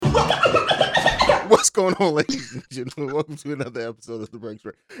going on, ladies and gentlemen? Welcome to another episode of The Breaks.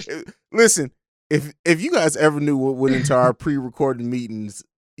 Listen, if you guys ever knew what went into our pre-recorded meetings,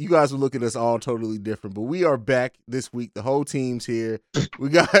 you guys would look at us all totally different. But we are back this week. The whole team's here. We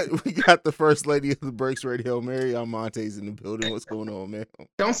got the first lady of The Breaks Radio, Mary Almonte's in the building. What's going on, man?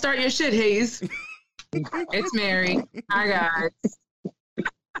 Don't start your shit, Hayes. It's Mary. Hi, guys.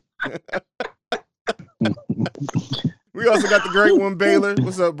 We also got the great one, Baylor.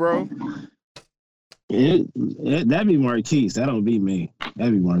 What's up, bro? That'd be Marquise. That don't be me.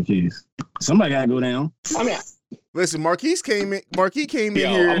 That'd be Marquise. Somebody gotta go down. I mean, listen, Marquise came in yo,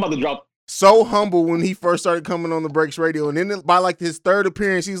 here I'm about to drop. so humble when he first started coming on The Breaks Radio, and then by like his third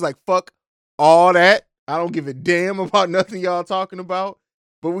appearance, he's like, "Fuck all that. I don't give a damn about nothing y'all talking about."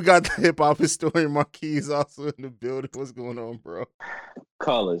 But we got the hip hop historian Marquise also in the building. What's going on, bro?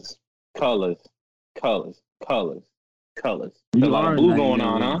 Colors. You A lot are of a blue going nightmare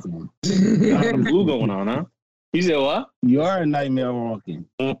on, huh? walking. A lot of blue going on, huh? You said what? You are a nightmare walking.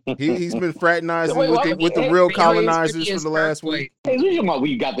 He's been fraternizing Wait, with the hey, real Bailey's colonizers for his the last first week. Hey, we talking about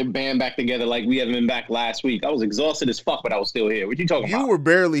we got the band back together like we haven't been back last week. I was exhausted as fuck, but I was still here. What you talking You about? were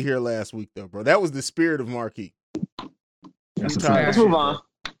barely here last week, though, bro. That was the spirit of Marquis. That's You a tired fact. Let's of move shit, on.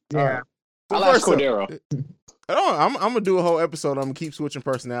 bro. All right. I So like first up, Cordero. I'm gonna do a whole episode. I'm gonna keep switching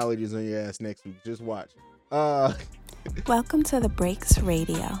personalities on your ass next week. Just watch. Welcome to The Breaks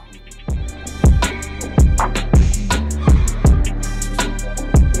Radio.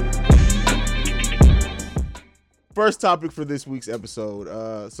 First topic for this week's episode.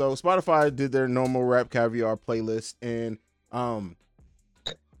 So Spotify did their normal Rap Caviar playlist, and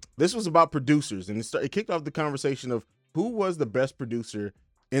this was about producers, and it kicked off the conversation of who was the best producer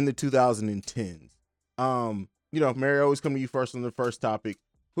in the 2010s. Mary, I always come to you first on the first topic.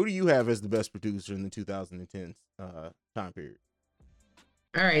 Who do you have as the best producer in the 2010s time period?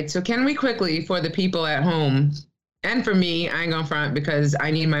 All right, so can we quickly, for the people at home, and for me, I ain't gonna front because I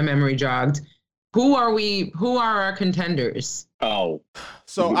need my memory jogged. Who are our contenders? Oh,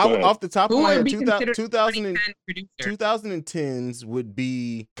 So Go ahead. off the top of Who my would head, be considered 2010 producer? 2010s would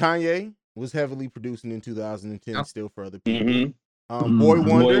be Kanye was heavily producing in 2010 Oh. still for other people. mm-hmm. Boy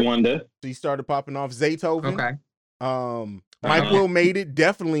Wonder, Boy Wonder. so he started popping off. Zaytoven. Okay. Mike Will made it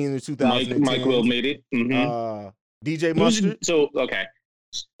definitely in the 2010s. Mike Will made it. Mm-hmm. DJ Mustard. So okay.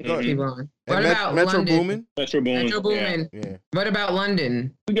 Go ahead. Keep going. And What about Metro London? Boomin. Metro Boomin. Metro Boomin. Yeah. What about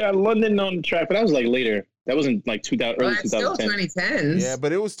London? We got London on the track, but that was like later. That wasn't like 2000, Well, early that's still 2010. 2010s. Yeah,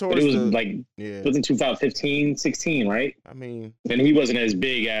 but it was But towards it was the like yeah. it wasn't 2015, 16, right? I mean, And he wasn't as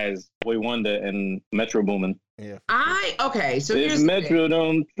big as Boy Wonder and Metro Boomin. yeah. Okay, so If here's the thing. Metro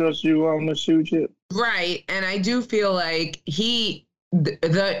don't trust you, I'm gonna shoot you. Right, and I do feel like the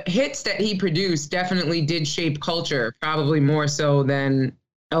hits that he produced definitely did shape culture, probably more so than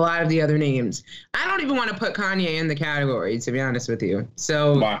a lot of the other names. I don't even want to put Kanye in the category, to be honest with you.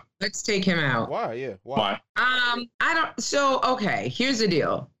 So Why? let's take him out. Why? Yeah. Why? Why? Okay, here's the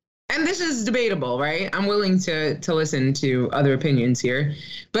deal. And this is debatable, right? I'm willing to listen to other opinions here.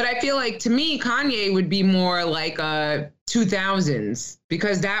 But I feel like, to me, Kanye would be more like 2000s,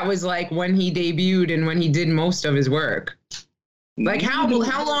 because that was like when he debuted and when he did most of his work. Like, how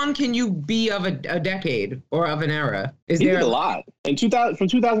long can you be of a decade or of an era? He did a lot. In 2000, from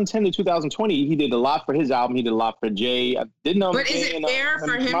 2010 to 2020, he did a lot for his album. He did a lot for Jay. I didn't know. But is it fair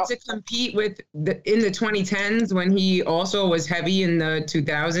for him to compete with in the 2010s when he also was heavy in the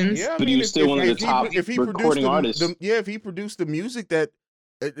 2000s? Yeah, I But he mean, was still one of the top recording artists. If he produced the music that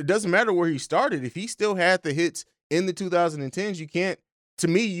it doesn't matter where he started. If he still had the hits in the 2010s, you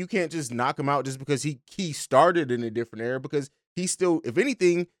can't just knock him out just because he started in a different era, because he still, if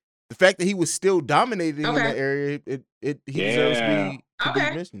anything, the fact that he was still dominating in that area, he deserves to be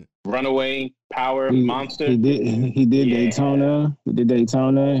mentioned. Runaway, Power, Monster. He did Daytona. He did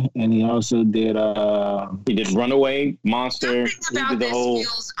Daytona, and he also did. He did Runaway, Monster. Something He about did the this whole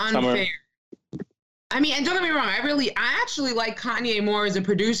feels summer. unfair. I mean, and don't get me wrong, I actually like Kanye more as a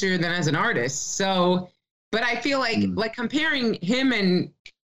producer than as an artist. So, but I feel like comparing him and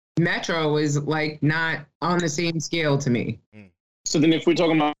Metro is like not on the same scale to me. So then, if we're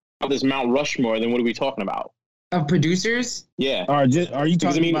talking about this Mount Rushmore, then what are we talking about? Of producers? Yeah. Are you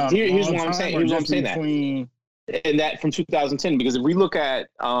talking about? Here's all what I'm time saying. or Here's what I'm just saying. between... And that from 2010, because if we look at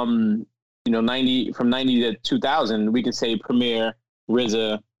 90 from 90 to 2000, we can say Premier,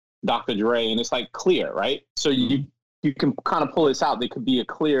 RZA, Dr. Dre, and it's like clear, right? So you can kind of pull this out. There could be a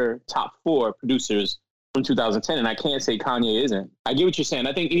clear top 4 producers from 2010, and I can't say Kanye isn't. I get what you're saying.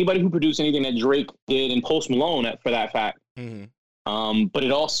 I think anybody who produced anything that Drake did and Post Malone, for that fact. Mm-hmm. But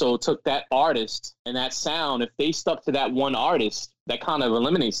it also took that artist and that sound. If they stuck to that one artist, that kind of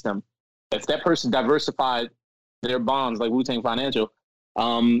eliminates them. if that person diversified their bonds like Wu-Tang Financial,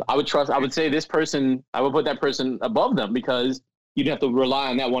 I would say this person, I would put that person above them because you'd have to rely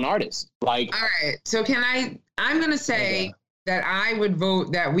on that one artist. Like, all right. So I'm going to say that I would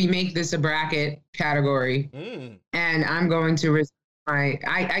vote that we make this a bracket category. And I'm going to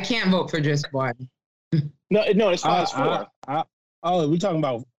I can't vote for just one. No, it's fine. It's 4. Oh, we talking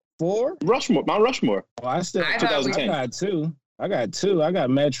about 4? Rushmore, Mount Rushmore. Oh, I 2010. I got 2. I got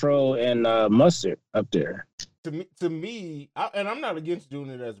Metro and Mustard up there. To me, and I'm not against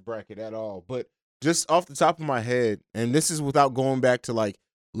doing it as a bracket at all, but just off the top of my head, and this is without going back to like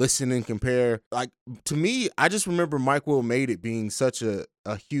listen and compare. Like to me, I just remember Mike Will Made It being such a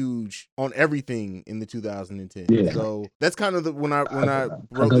huge on everything in the 2010. Yeah. So that's kind of when I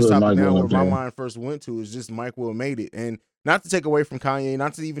wrote this topic down, where my mind first went to is just Mike Will Made It, and not to take away from Kanye,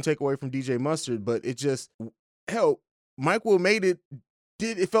 not to even take away from DJ Mustard, but it just Mike Will Made It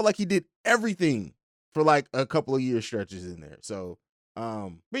it felt like he did everything for like a couple of year stretches in there. So,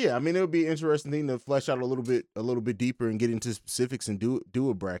 but yeah, I mean, it would be an interesting thing to flesh out a little bit deeper and get into specifics and do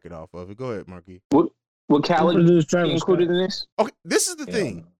a bracket off of it. Go ahead, Marky. Would Khaled be included in this? Okay, this is the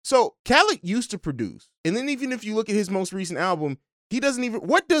thing. So Khaled used to produce, and then even if you look at his most recent album, he doesn't even.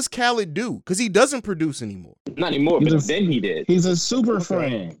 What does Khaled do? Because he doesn't produce anymore. Not anymore, but then he did. He's a super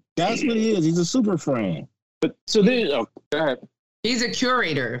friend. That's what he is. He's a super friend. But so then, go ahead. He's a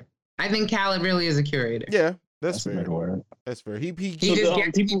curator. I think Khaled really is a curator. Yeah, that's fair. Word. That's fair. He just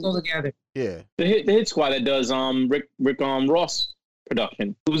gets people together. Yeah. The hit squad that does Rick Ross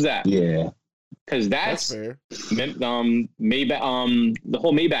production. Who's that? Yeah. Because that's fair. Maybach, the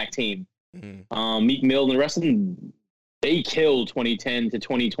whole Maybach team. Mm-hmm. Meek Mill and the rest of them, they killed 2010 to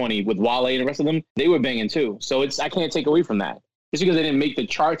 2020 with Wale and the rest of them. They were banging too. So I can't take away from that. Just because they didn't make the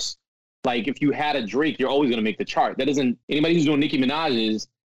charts. Like if you had a Drake, you're always gonna make the chart. That doesn't anybody who's doing Nicki Minaj's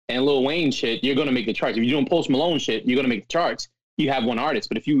and Lil Wayne shit, you're gonna make the charts. If you're doing Post Malone shit, you're gonna make the charts. You have one artist,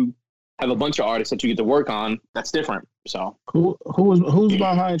 but if you have a bunch of artists that you get to work on, that's different. So who's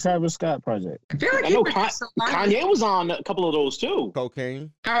behind Travis Scott project? I feel like I know Kanye was on a couple of those too.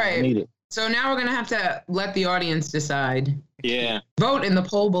 Cocaine. All right. I need it. So now we're gonna have to let the audience decide. Yeah. Vote in the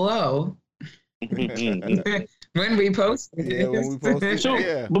poll below when we post. Yeah, when we post it. So,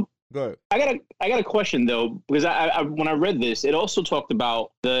 yeah. Go ahead. I got a question though, because I when I read this, it also talked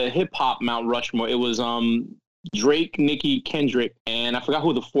about the hip hop Mount Rushmore. It was Drake, Nicki, Kendrick, and I forgot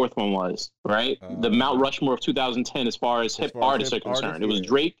who the fourth one was. Right, the Mount Rushmore of 2010 as far as hip artists are concerned. It was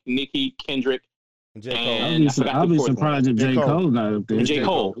Drake, Nicki, Kendrick, and J. Cole. And I'll be surprised if J. Cole got up there. And J.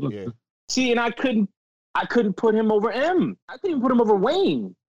 Cole. Yeah. See, and I couldn't put him over M. I couldn't even put him over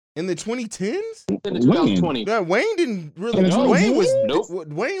Wayne. In the 2010s? In the 2020. Yeah, Wayne didn't really.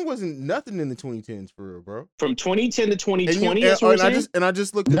 Wayne wasn't nothing in the 2010s for real, bro. From 2010 to 2020. And I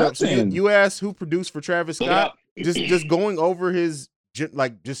just looked it up. So you asked who produced for Travis Scott. Just going over his,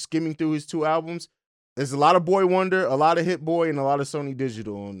 like just skimming through his 2 albums. There's a lot of Boy Wonder, a lot of Hit Boy, and a lot of Sony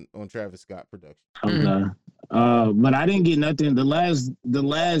Digital on Travis Scott production. Okay. But I didn't get nothing. The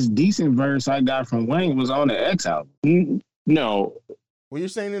last decent verse I got from Wayne was on the X album. No. Well, you're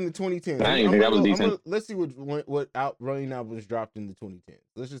saying in the 2010s. I didn't think that was decent. Let's see what running albums dropped in the 2010s.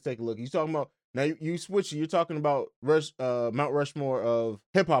 Let's just take a look. You talking about now? You switch. You're talking about Mount Rushmore of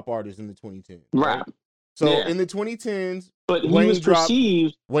hip hop artists in the 2010s. Right. So in the 2010s, but Wayne was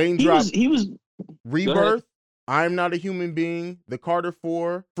perceived. Wayne dropped. He was Rebirth. I'm Not a Human Being. The Carter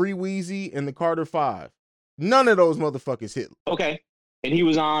 4, Free Weezy, and the Carter 5. None of those motherfuckers hit. Okay. And he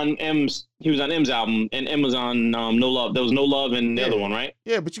was on M's album, and M was on No Love. There was No Love and the other one, right?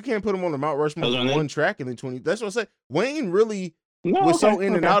 Yeah, but you can't put him on the Mount Rushmore on one track in the 20. That's what I say. Wayne really was so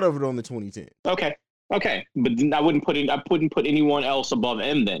in and out of it on the 2010. Okay, but I wouldn't put anyone else above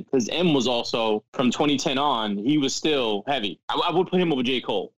M then, because M was also from 2010 on. He was still heavy. I would put him over J.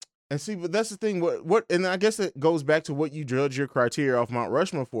 Cole. And see, but that's the thing. What? And I guess it goes back to what you judge your criteria off Mount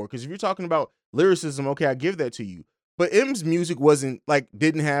Rushmore for. Because if you're talking about lyricism, okay, I give that to you. But M's music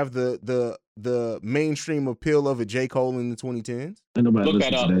didn't have the mainstream appeal of a J. Cole in the 2010s. Look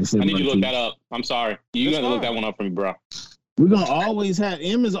that up. I need you to look that up. I'm sorry. You got to look that one up for me, bro. We're going to always have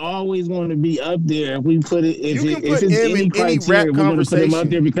M is always going to be up there if we put it. If it's any criteria, we're going to put him up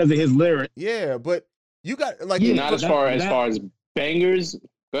there because of his lyrics. Yeah, but you got not as far as bangers.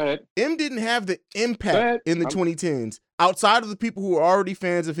 Go ahead. M didn't have the impact in the 2010s outside of the people who were already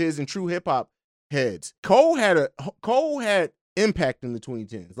fans of his and true hip hop heads. Cole had impact in the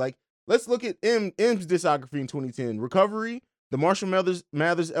 2010s. Like, let's look at M's discography in 2010. Recovery, the Marshall Mathers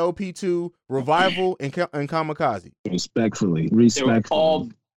LP2, Revival, and Kamikaze. Respectfully. They were all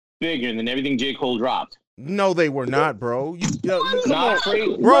bigger than everything J. Cole dropped. No, they were not, bro. Not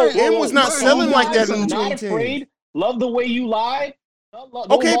afraid. Bro, M was not selling like that in the Not 2010s. afraid. Love the way you lie.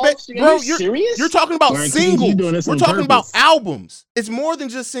 Okay, but bro, you're serious? You're talking about Marquise, singles. you doing this We're on talking about purpose. albums. It's more than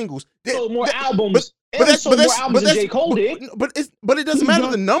just singles. So more albums. But that's more albums than J. Cole did. But it doesn't matter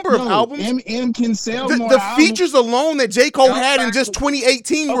the number of albums. M can sell more The albums. features alone that J. Cole had in just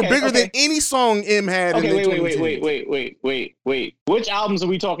 2018 were bigger than any song M had in the 2010s. Wait. Which albums are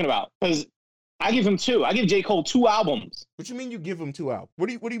we talking about? Because I give him 2. I give J. Cole 2 albums. What you mean you give him 2 albums? What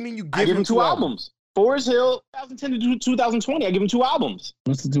do you mean you give I give him him 2 albums? Forest Hill, 2010 to 2020. I give him 2 albums.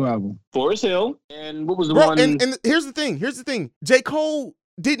 What's the 2 albums? Forest Hill, and what was the Bro, one? and here's the thing. J. Cole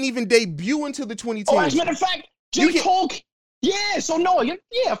didn't even debut until the 2010s. Oh, as a matter of fact, J. Cole. Yeah, so no, yeah,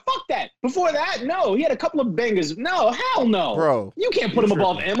 fuck that. Before that, no, he had a couple of bangers. No, hell no, bro. You can't put him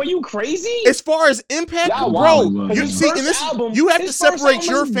above M. Are you crazy? As far as impact, bro, you have to separate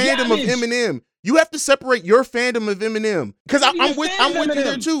your fandom of Eminem. You have to separate your fandom of Eminem because I'm with you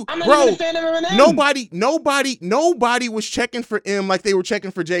there too, bro. Nobody was checking for M like they were checking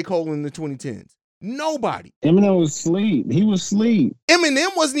for J. Cole in the 2010s. Nobody. Eminem was asleep. He was asleep.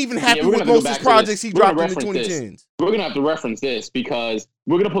 Eminem wasn't even happy with most of his projects he dropped in the 2010s. We're gonna have to reference this because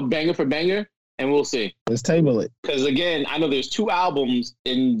we're gonna put banger for banger, and we'll see. Let's table it. Because again, I know there's 2 albums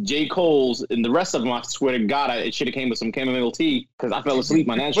in J. Cole's, and the rest of them, I swear to God, it should have came with some chamomile tea because I fell asleep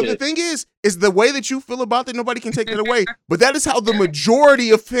on that shit. But the thing is the way that you feel about that, nobody can take that away. But that is how the majority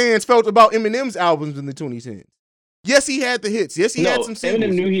of fans felt about Eminem's albums in the 2010s. Yes, he had the hits. Yes, he had some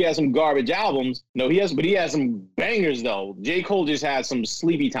singles. Eminem knew he had some garbage albums. But he has some bangers though. J. Cole just had some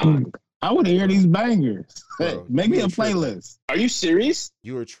sleepy time. I want to hear these bangers. Bro, Make me a playlist. Are you serious?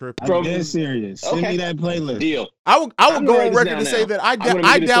 You are tripping. I'm dead serious. Send me that playlist. Deal. I would go on record to say that I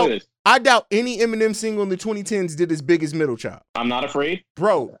doubt any Eminem single in the 2010s did as big as Middle Child. I'm not afraid.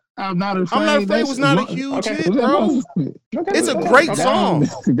 Bro. I'm not afraid. Was not a huge hit, bro. It's a great song.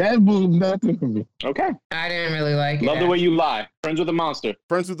 That moved nothing for me. Okay. I didn't really like it. Love the way you lie. Friends with the Monster.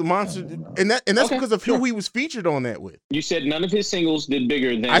 And that's because of who he was featured on that with. You said none of his singles did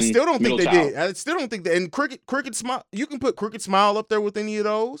bigger than I still don't think they Child. did. I still don't think that. And Crooked Smile, you can put Crooked Smile up there with any of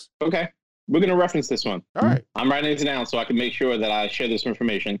those. Okay. We're going to reference this one. All right. I'm writing it down so I can make sure that I share this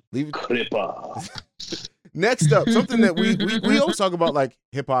information. Leave it. Clipper. Next up, something that we always talk about, like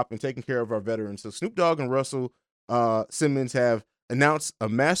hip hop and taking care of our veterans. So Snoop Dogg and Russell Simmons have announced a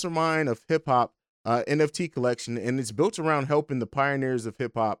mastermind of hip hop NFT collection, and it's built around helping the pioneers of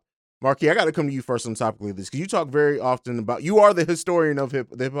hip hop. Marquis, I got to come to you first on topic of this because you talk very often about. You are the historian of the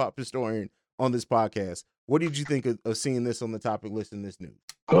hip hop historian on this podcast. What did you think of seeing this on the topic list in this news?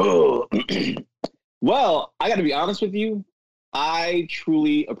 Oh. Well, I got to be honest with you. I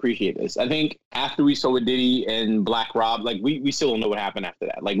truly appreciate this. I think after we saw with Diddy and Black Rob, like we still don't know what happened after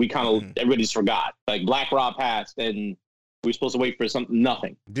that. Like we kind of everybody just forgot. Like Black Rob passed, and we were supposed to wait for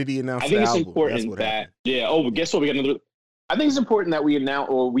nothing. Diddy announced. I think the it's album. important that guess what? We got another. I think it's important that we announce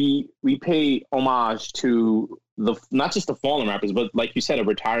or we pay homage to not just the fallen rappers, but like you said, a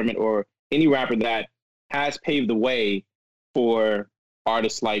retirement or any rapper that has paved the way for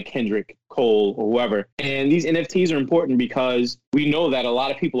artists like Kendrick, Cole, or whoever. And these NFTs are important because we know that a lot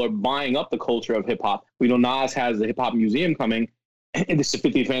of people are buying up the culture of hip hop. We know Nas has the Hip Hop Museum coming, and this is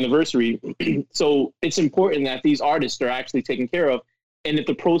the 50th anniversary. So it's important that these artists are actually taken care of. And if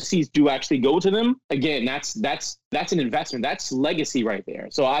the proceeds do actually go to them, again, that's an investment. That's legacy right there.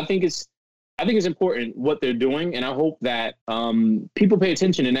 So I think it's important what they're doing, and I hope that people pay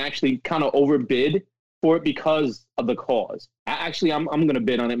attention and actually kind of overbid for it because of the cause. I'm going to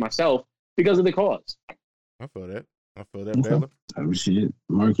bid on it myself because of the cause. I feel that, Baylor. Oh shit,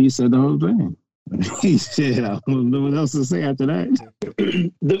 Marquis said the whole thing. Shit, I don't know what else to say after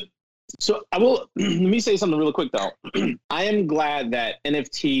that. So I will. Let me say something real quick though. I am glad that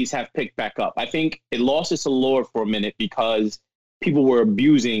NFTs have picked back up. I think it lost its allure for a minute because people were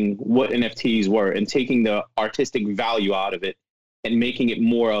abusing what NFTs were and taking the artistic value out of it and making it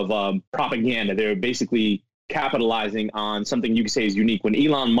more of propaganda. They're basically capitalizing on something you could say is unique. When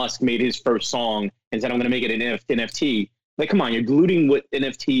Elon Musk made his first song and said, I'm going to make it an NFT, like, come on, you're diluting what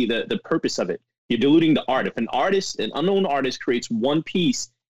NFT, the purpose of it. You're diluting the art. If an unknown artist creates one piece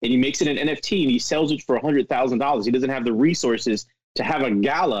and he makes it an NFT and he sells it for $100,000, he doesn't have the resources to have a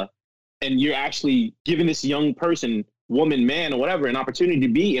gala, and you're actually giving this young person, woman, man, or whatever, an opportunity to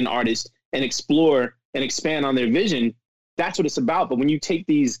be an artist and explore and expand on their vision. That's what it's about. But when you take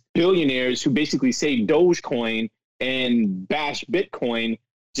these billionaires who basically say Dogecoin and bash Bitcoin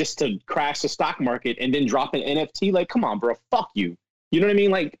just to crash the stock market and then drop an NFT, like, come on, bro, fuck you. You know what I mean?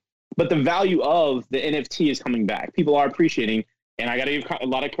 Like, but the value of the NFT is coming back. People are appreciating. And I got to give a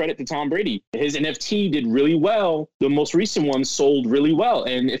lot of credit to Tom Brady. His NFT did really well. The most recent one sold really well.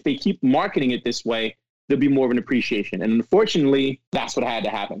 And if they keep marketing it this way, there'll be more of an appreciation. And unfortunately, that's what had to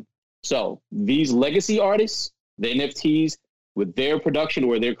happen. So these legacy artists, the NFTs, with their production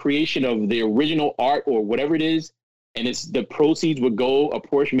or their creation of the original art or whatever it is, and it's the proceeds would go,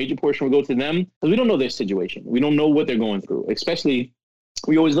 major portion would go to them, because we don't know their situation. We don't know what they're going through. Especially,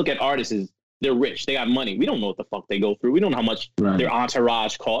 we always look at artists as they're rich, they got money. We don't know what the fuck they go through. We don't know how much their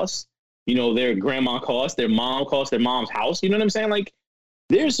entourage costs. You know, their grandma costs, their mom costs, their mom's house. You know what I'm saying? Like,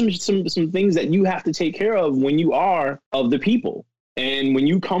 there's some things that you have to take care of when you are of the people. And when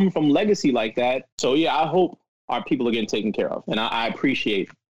you come from legacy like that. So, yeah, I hope our people are getting taken care of. And I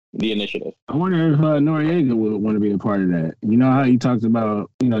appreciate the initiative. I wonder if Noriega would want to be a part of that. You know how he talks about,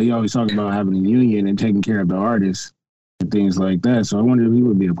 he always talks about having a union and taking care of the artists and things like that. So I wonder if he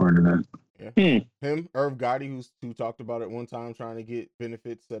would be a part of that. Yeah. Him, Irv Gotti, who talked about it one time, trying to get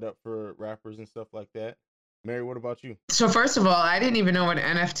benefits set up for rappers and stuff like that. Mary, what about you? So first of all, I didn't even know what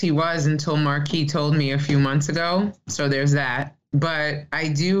NFT was until Marquis told me a few months ago. So there's that. But I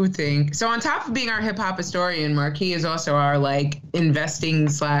do think, so on top of being our hip hop historian, Marquis is also our like investing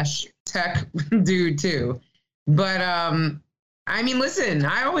 / tech dude too. But I mean, listen,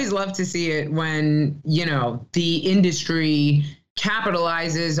 I always love to see it when, the industry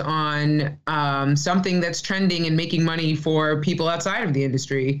capitalizes on something that's trending and making money for people outside of the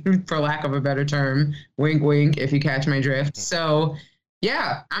industry, for lack of a better term. Wink, wink, if you catch my drift. So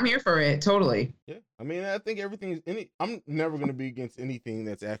yeah, I'm here for it. Totally. Yeah. I mean, I think I'm never going to be against anything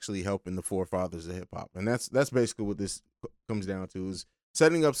that's actually helping the forefathers of hip hop. And that's basically what this comes down to, is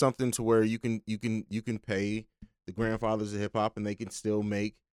setting up something to where you can pay the grandfathers of hip hop and they can still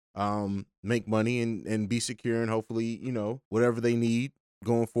make money and be secure, and hopefully, whatever they need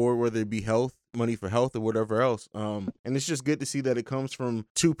going forward, whether it be money for health or whatever else. And it's just good to see that it comes from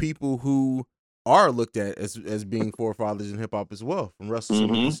two people who are looked at as being forefathers in hip hop as well, from Russell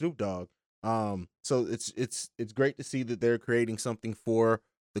Simmons and Snoop Dogg. So it's great to see that they're creating something for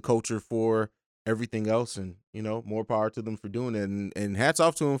the culture, for everything else, and more power to them for doing it, and hats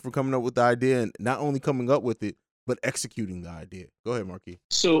off to them for coming up with the idea, and not only coming up with it but executing the idea. Go ahead, Marquis.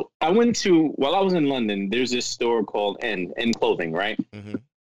 So while I was in London, there's this store called N Clothing, right?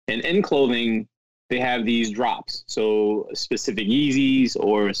 And N Clothing, they have these drops, so specific Yeezys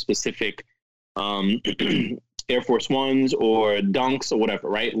or specific Air Force Ones or Dunks or whatever,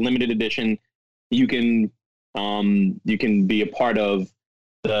 right? Limited edition. You can be a part of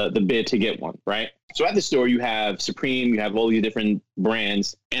the bid to get one, right? So at the store, you have Supreme, you have all these different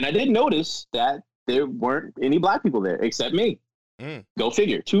brands, and I did notice that there weren't any black people there except me. Go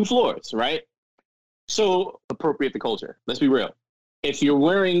figure. 2 floors, right? So appropriate the culture. Let's be real. If you're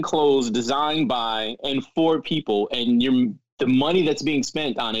wearing clothes designed by and for people, and the money that's being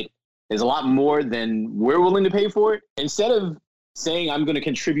spent on it is a lot more than we're willing to pay for it, instead of saying I'm going to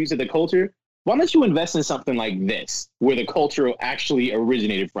contribute to the culture, why don't you invest in something like this, where the culture actually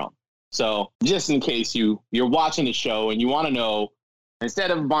originated from? So just in case you're watching the show and you want to know,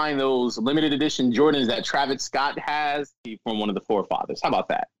 instead of buying those limited edition Jordans that Travis Scott has, from one of the forefathers. How about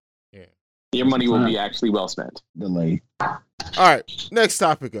that? Yeah. Your money will be actually well spent. Delay. All right, next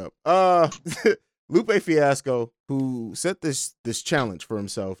topic up. Lupe Fiasco, who set this challenge for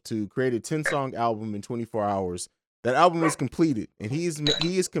himself to create a 10-song album in 24 hours. That album is completed, and he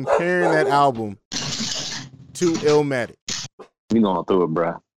is comparing that album to Illmatic. You going through it,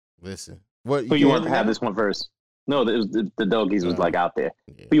 bro. Listen, who you want to have this one first? No, the doggies was like out there.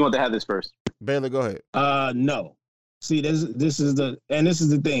 Yeah. Who you want to have this first? Baylor, go ahead. No. See, this is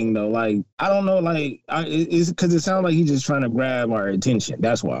the thing though. Like, I don't know. Like, it's because it sounds like he's just trying to grab our attention.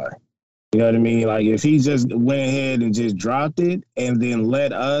 That's why. You know what I mean? Like, if he just went ahead and just dropped it and then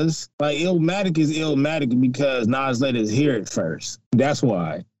let us, like, Illmatic is Illmatic because Nas let us hear it first. That's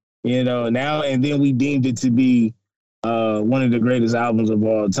why. Now and then we deemed it to be one of the greatest albums of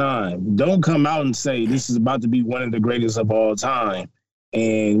all time. Don't come out and say this is about to be one of the greatest of all time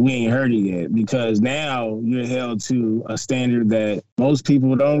and we ain't heard it yet, because now you're held to a standard that most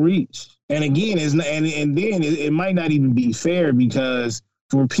people don't reach. And again, it might not even be fair, because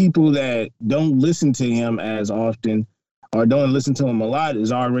for people that don't listen to him as often or don't listen to him a lot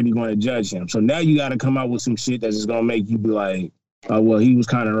is already going to judge him. So now you got to come out with some shit that's just going to make you be like, oh, well, he was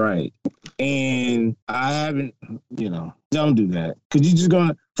kind of right. And I haven't, don't do that. Because you're just going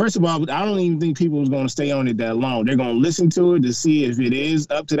to, first of all, I don't even think people was going to stay on it that long. They're going to listen to it to see if it is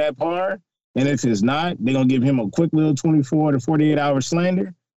up to that par. And if it's not, they're going to give him a quick little 24 to 48 hour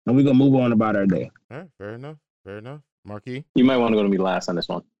slander. And we're going to move on about our day. All right, fair enough. Marquis? You might want to go to me last on this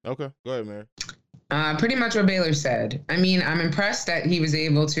one. Okay, go ahead, man. Pretty much what Baylor said. I mean, I'm impressed that he was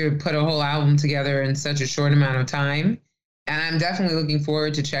able to put a whole album together in such a short amount of time. And I'm definitely looking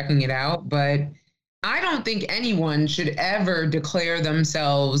forward to checking it out. But I don't think anyone should ever declare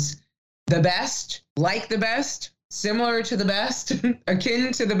themselves the best, like the best, similar to the best,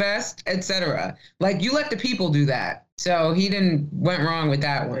 akin to the best, etc. Like, you let the people do that. So he went wrong with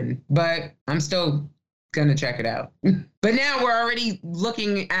that one. But I'm still gonna check it out. But now we're already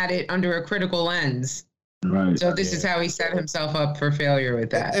looking at it under a critical lens. Right. So this is how he set himself up for failure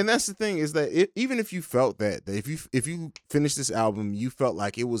with that. And that's the thing, is that even if you felt that if you finished this album, you felt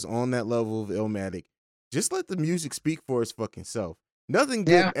like it was on that level of Illmatic, just let the music speak for its fucking self. Nothing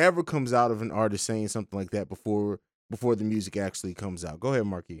good ever comes out of an artist saying something like that before the music actually comes out. Go ahead,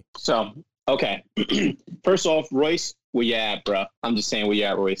 Marquis. So, okay. First off, Royce, where you at, bro? I'm just saying where you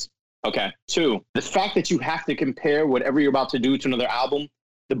at, Royce. Okay. 2, the fact that you have to compare whatever you're about to do to another album,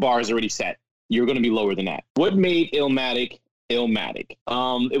 the bar is already set. You're going to be lower than that. What made Illmatic Illmatic?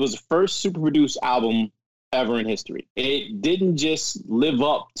 It was the first super produced album ever in history. It didn't just live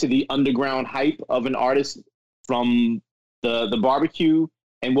up to the underground hype of an artist from the barbecue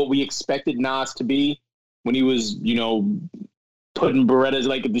and what we expected Nas to be when he was, putting Berettas.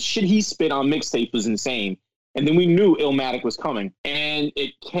 Like, the shit he spit on mixtape was insane. And then we knew Illmatic was coming, and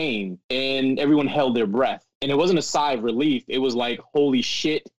it came, and everyone held their breath. And it wasn't a sigh of relief. It was like, holy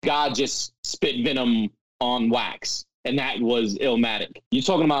shit, God just spit venom on wax. And that was Illmatic. You're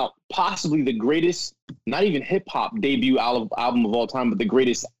talking about possibly the greatest, not even hip hop debut album of all time, but the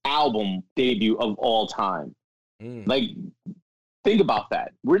greatest album debut of all time. Like, think about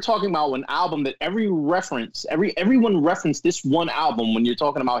that. We're talking about an album that everyone referenced this one album when you're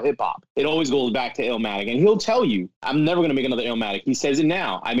talking about hip hop. It always goes back to Illmatic. And he'll tell you, I'm never going to make another Illmatic. He says it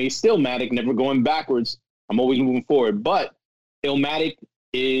now. I may Stillmatic, never going backwards. I'm always moving forward. But Illmatic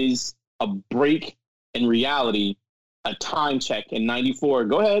is a break in reality, a time check in 94.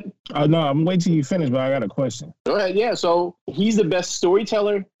 Go ahead. No, I'm waiting till you finish, but I got a question. Go ahead. Yeah. So he's the best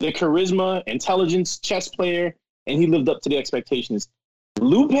storyteller, the charisma, intelligence, chess player, and he lived up to the expectations.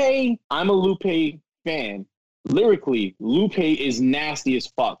 Lupe, I'm a Lupe fan. Lyrically, Lupe is nasty as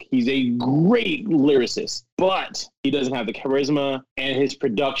fuck. He's a great lyricist, but he doesn't have the charisma, and his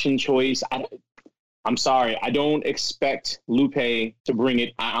production choice. I'm sorry. I don't expect Lupe to bring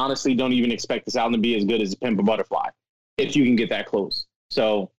it. I honestly don't even expect this album to be as good as Pimp a Butterfly, if you can get that close.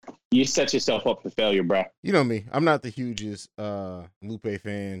 So you set yourself up for failure, bro. You know me. I'm not the hugest Lupe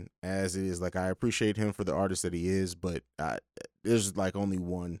fan as it is. Like, I appreciate him for the artist that he is, but there's like only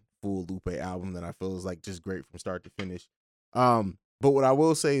one full Lupe album that I feel is like just great from start to finish. But what I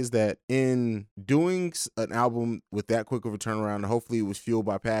will say is that in doing an album with that quick of a turnaround, hopefully it was fueled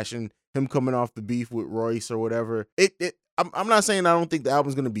by passion, him coming off the beef with Royce or whatever, I'm not saying I don't think the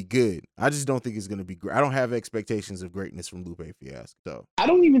album's going to be good. I just don't think it's going to be great. I don't have expectations of greatness from Lupe Fiasco. So I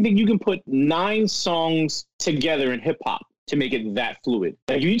don't even think you can put 9 songs together in hip hop to make it that fluid.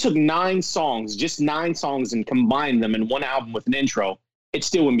 Like, if you took 9 songs, just 9 songs, and combined them in one album with an intro, it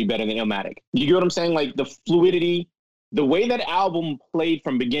still wouldn't be better than Illmatic. You get what I'm saying? Like, the fluidity, the way that album played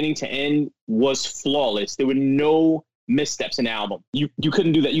from beginning to end was flawless. There were no missteps in the album. You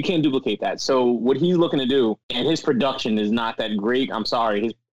couldn't do that. You can't duplicate that. So what he's looking to do, and his production is not that great. I'm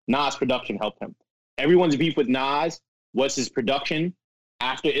sorry. Nas production helped him. Everyone's beef with Nas was his production.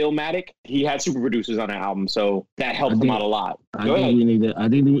 After Illmatic, he had super producers on that album, so that helped him out a lot. I think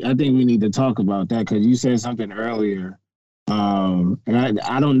we need to talk about that, because you said something earlier, and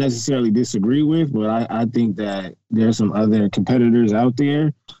I don't necessarily disagree with, but I think that there's some other competitors out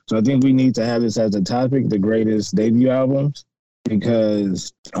there. So I think we need to have this as a topic, the greatest debut albums,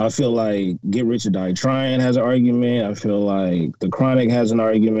 because I feel like Get Rich or Die Trying has an argument. I feel like The Chronic has an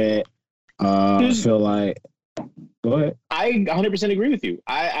argument. I feel like... Go ahead. I 100% agree with you.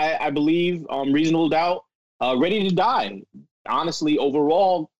 I believe Reasonable Doubt, Ready to Die, honestly,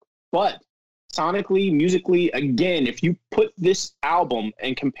 overall, but sonically, musically, again, if you put this album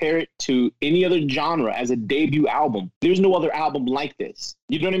and compare it to any other genre as a debut album, there's no other album like this.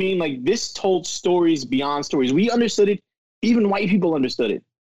 You know what I mean? Like, this told stories beyond stories. We understood it. Even white people understood it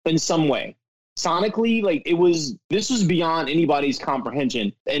in some way. Sonically, like, this was beyond anybody's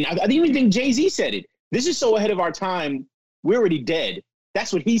comprehension. And I even think Jay-Z said it. This is so ahead of our time, we're already dead.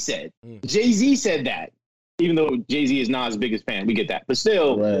 That's what he said. Jay-Z said that. Even though Jay-Z is not his biggest fan, we get that. But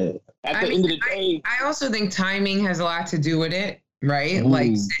still, at the end of the day... I also think timing has a lot to do with it, right?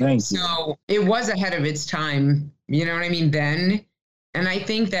 So it was ahead of its time, you know what I mean, then. And I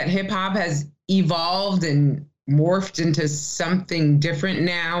think that hip-hop has evolved and morphed into something different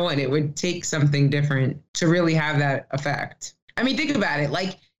now, and it would take something different to really have that effect. I mean, think about it.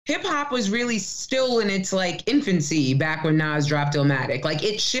 Like, hip hop was really still in its like infancy back when Nas dropped Illmatic. Like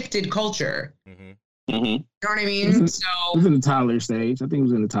it shifted culture. Mm-hmm. You know what I mean? It was in the toddler stage. I think it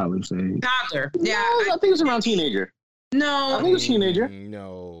was in the toddler stage. Toddler. Yeah. I think it was around teenager. No. I think it was teenager.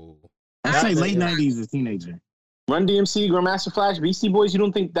 No. I'd say late 90s as teenager. Run DMC, Grandmaster Flash, Beastie Boys. You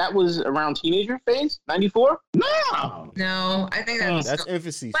don't think that was around teenager phase? 94? No, I think That's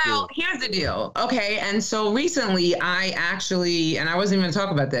infancy. Well, here's the deal. Okay, and so recently I actually, and I wasn't even going to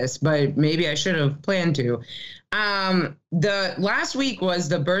talk about this, but maybe I should have planned to. The last week was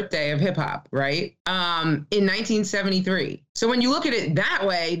the birthday of hip hop, right? In 1973. So when you look at it that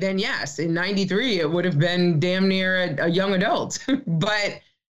way, then yes, in 93 it would have been damn near a young adult. But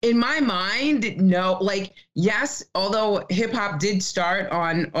in my mind, no, like, yes, although hip hop did start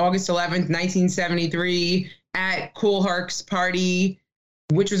on August 11th, 1973 at Kool Herc's party,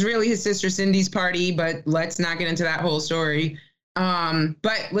 which was really his sister Cindy's party, but let's not get into that whole story.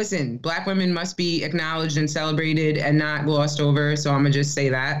 But listen, Black women must be acknowledged and celebrated and not glossed over. So I'm gonna just say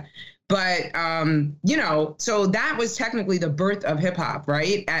that. But, you know, so that was technically the birth of hip hop,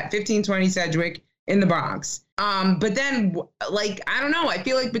 right? At 1520 Sedgwick in the Bronx. But then, like, I don't know, I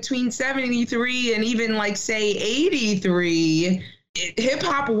feel like between 73 and even like say 83, hip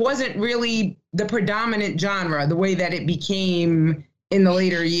hop wasn't really the predominant genre the way that it became in the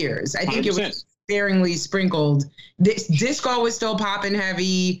later years. I think 100%. It was sparingly sprinkled. This disco was still popping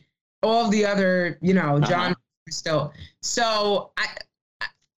heavy. All the other, you know, genres were still. So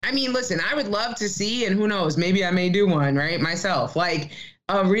I mean, listen, I would love to see, and who knows, maybe I may do one, right, myself, like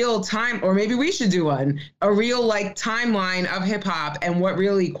a real time, or maybe we should do one, a real like timeline of hip hop and what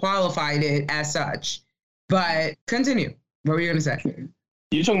really qualified it as such. But continue. What were you gonna say?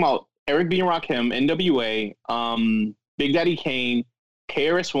 You're talking about Eric B. and Rakim, NWA, Big Daddy Kane,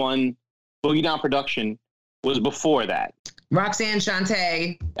 KRS-One, Boogie Down Production was before that. Roxanne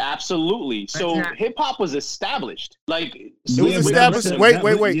Shante. Absolutely. So hip hop was established. Like it was established. Wait.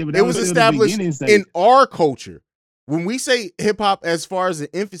 It was established in our culture. When we say hip hop as far as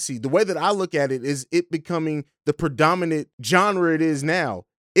the infancy, the way that I look at it is it becoming the predominant genre it is now.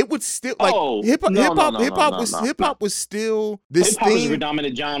 It would still like hip hop was still this hip hop was the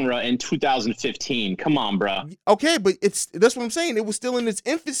predominant genre in 2015. Come on, bro. Okay, but that's what I'm saying. It was still in its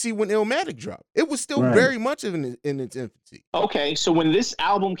infancy when Illmatic dropped. It was still very much in its infancy. Okay, so when this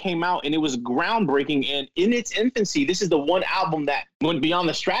album came out and it was groundbreaking and in its infancy, this is the one album that went beyond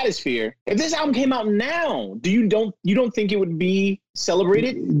the stratosphere. If this album came out now, you don't think it would be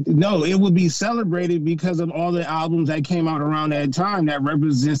celebrated? No, it would be celebrated because of all the albums that came out around that time that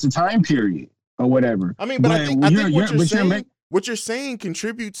represents the time period or whatever. I mean, but I think what you're saying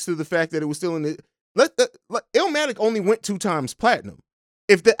contributes to the fact that it was still in the. Illmatic only went 2 times platinum.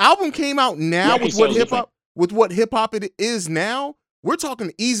 If the album came out now with what hip hop it is now, we're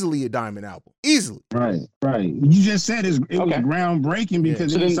talking easily a diamond album. Easily. Right. You just said it was groundbreaking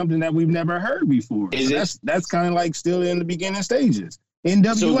because it was something that we've never heard before. So that's kind of like still in the beginning stages.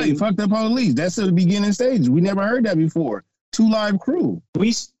 NWA, Fuck the Police. That's the beginning stages. We never heard that before. 2 Live Crew.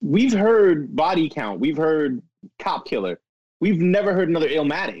 We've heard Body Count. We've heard Cop Killer. We've never heard another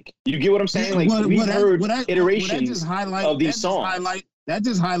Illmatic. You get what I'm saying? Like we've heard iterations of these songs. That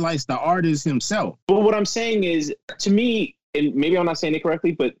just highlights the artist himself. But what I'm saying is, to me, and maybe I'm not saying it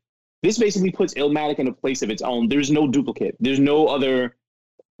correctly, but this basically puts Illmatic in a place of its own. There's no duplicate. There's no other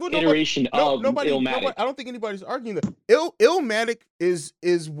iteration of Illmatic. I don't think anybody's arguing that. Illmatic is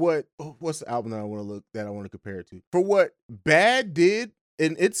what's the album that I want to compare it to? For what Bad did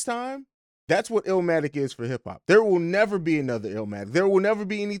in its time, that's what Illmatic is for hip hop. There will never be another Illmatic. There will never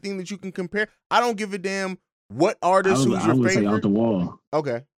be anything that you can compare. I don't give a damn what artist who's your favorite. Say Out the Wall.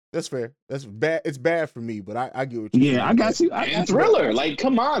 Okay. That's fair. That's bad. It's bad for me, but I get what you're saying. Yeah, I got you. And Thriller. Like,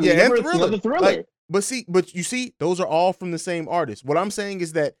 come on. Yeah, and Thriller. Like, but you see, those are all from the same artist. What I'm saying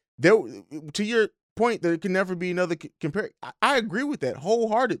is that to your point, there can never be another compare. I agree with that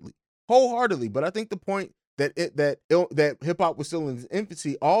wholeheartedly. But I think the point that hip hop was still in its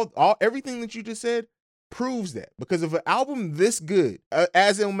infancy, everything that you just said proves that. Because if an album this good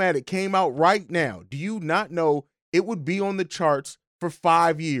as Illmatic came out right now, do you not know it would be on the charts for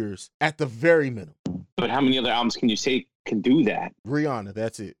 5 years at the very minimum? But how many other albums can you say can do that? Rihanna,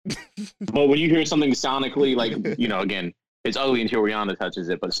 that's it. But when you hear something sonically, like, again, it's ugly until Rihanna touches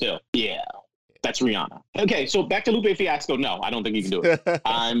it, but still, yeah, that's Rihanna. Okay, so back to Lupe Fiasco. No, I don't think he can do it.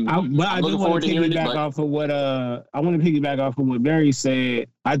 I'm looking forward to hearing it. I want to piggyback off of what Barry said.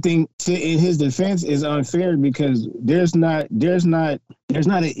 I think in his defense is unfair because there's not an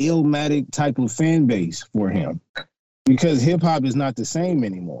Illmatic type of fan base for him. because hip hop is not the same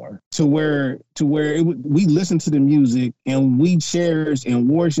anymore. To where we listen to the music and we cherish and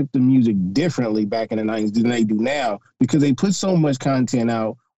worship the music differently back in the 90s than they do now, because they put so much content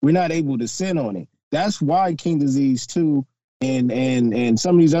out. We're not able to sit on it. That's why King Disease 2 and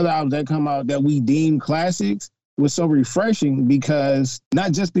some of these other albums that come out that we deem classics was so refreshing, because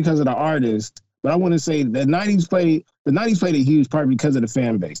not just because of the artist, but I want to say the 90s played a huge part because of the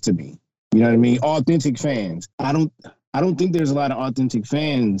fan base to me. You know what I mean? Authentic fans. I don't think there's a lot of authentic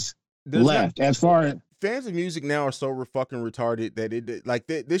fans left. As far as fans of music now are so fucking retarded that it like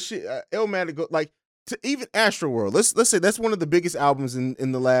this shit. Illmatic, like to even Astroworld. Let's say that's one of the biggest albums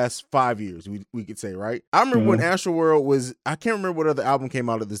in the last 5 years. We could say, right? I remember when Astroworld was. I can't remember what other album came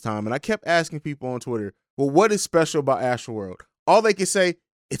out at this time, and I kept asking people on Twitter, "Well, what is special about Astroworld?" All they could say,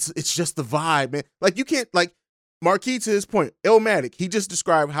 "It's just the vibe, man." Like you can't like. Marquis, to his point, Illmatic, he just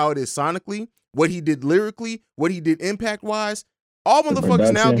described how it is sonically, what he did lyrically, what he did impact-wise. All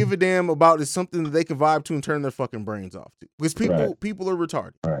motherfuckers now give a damn about is something that they can vibe to and turn their fucking brains off to. Because people are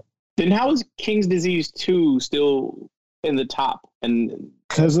retarded. Right. Then how is King's Disease 2 still in the top? And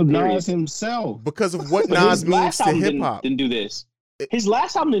because of Nas himself. Because of what Nas means to hip-hop. Didn't do this. His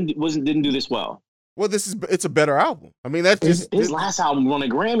last album didn't do this well. Well, it's a better album. I mean, that's just his last album won a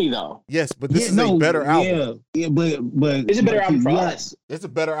Grammy though. Yes, but this is a better album. Yeah, but it's a better album for us. It's a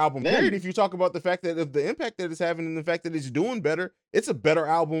better album. Period. If you talk about the fact that of the impact that it's having and the fact that it's doing better, it's a better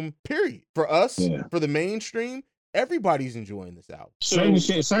album. Period. For us, for the mainstream, everybody's enjoying this album.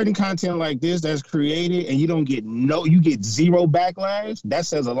 Certain content like this that's created and you get zero backlash. That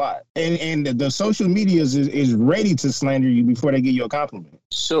says a lot. And the social media is ready to slander you before they give you a compliment.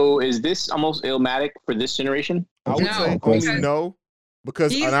 So is this almost Illmatic for this generation? I would say only no,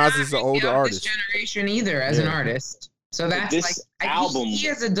 because Nas is an older artist. This generation either as an artist. So that's this like album. He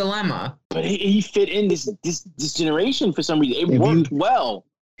has a dilemma. But he fit in this generation for some reason. It worked well.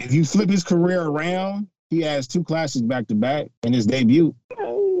 If you flip his career around, he has 2 classics back to back in his debut.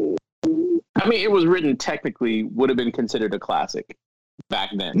 I mean, it was written technically would have been considered a classic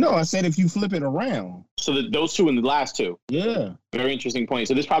back then. No, I said if you flip it around. So those 2 and the last 2. Yeah. Very interesting point.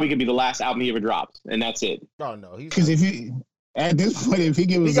 So this probably could be the last album he ever drops, and that's it. Oh no, because if he at this point, if he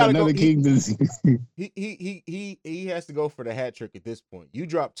gives us another King Disease, he has to go for the hat trick at this point. You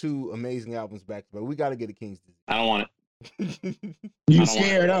dropped 2 amazing albums back to back. We got to get a King's Disease. I don't want it. You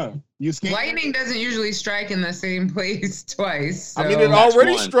scared, huh? You scared. Lightning doesn't usually strike in the same place twice. So. I mean, it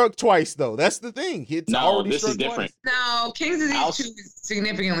already struck twice, though. That's the thing. This is different. Twice. No, King's Disease 2 is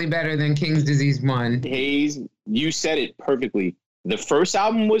significantly better than King's Disease 1. Hayes, you said it perfectly. The first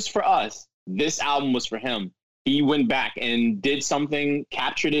album was for us. This album was for him. He went back and did something,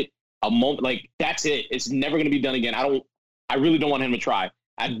 captured it a moment. Like, that's it. It's never going to be done again. I really don't want him to try.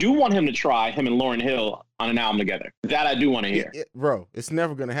 I do want him to try him and Lauryn Hill on an album together. That I do want to hear. Bro, it's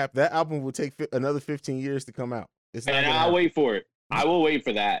never going to happen. That album will take another 15 years to come out. And I'll wait for it. I will wait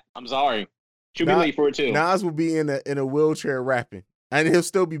for that. I'm sorry. She'll be late for it too. Nas will be in a wheelchair rapping. And he'll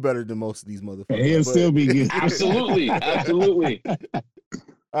still be better than most of these motherfuckers. He'll still be good. Absolutely. Absolutely.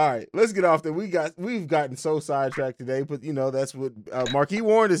 All right, let's get off there. We've gotten so sidetracked today, but that's what Marquis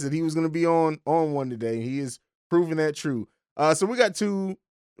warned us that he was going to be on one today. He is proving that true. So we got 2.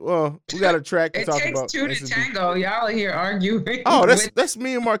 Well, we got a track to talk about. It takes 2 to tango. Y'all are here arguing. Oh, that's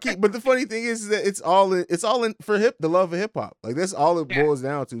me and Marquis. But the funny thing is that it's all in for the love of hip hop. Like that's all it boils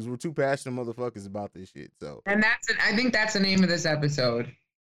down to. Is we're 2 passionate motherfuckers about this shit. So, and I think that's the name of this episode.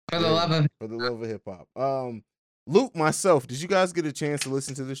 For the love of hip hop. Luke, myself, did you guys get a chance to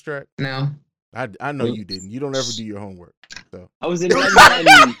listen to this track? No. I know you didn't. You don't ever do your homework. So I was in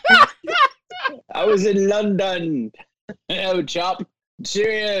London. I was in London. Oh, chop.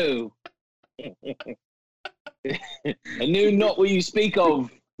 Cheerio. I knew not what you speak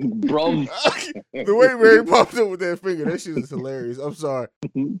of, bro. The way Mary popped up with that finger, that shit is hilarious. I'm sorry.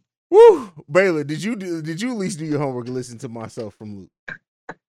 Woo, Baylor, did you at least do your homework and listen to myself from Luke?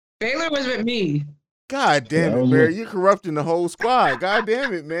 Baylor was with me. God damn it, Mary, you're corrupting the whole squad. God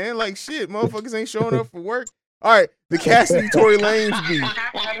damn it, man. Like shit, motherfuckers ain't showing up for work. All right, the Cassidy Tory Lanez beat.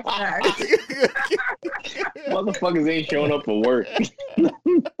 Motherfuckers ain't showing up for work.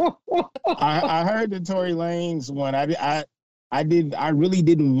 I heard the Tory Lanez one. I really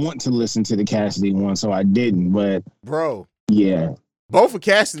didn't want to listen to the Cassidy one, so I didn't. But bro, yeah, both of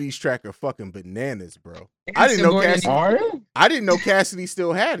Cassidy's track are fucking bananas, bro. I didn't know Cassidy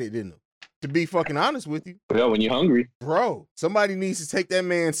still had it in him. To be fucking honest with you. Yeah, when you're hungry. Bro, somebody needs to take that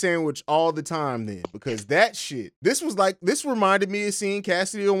man's sandwich all the time then. Because that shit, this reminded me of seeing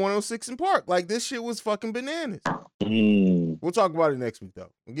Cassidy on 106 in Park. Like, this shit was fucking bananas. We'll talk about it next week,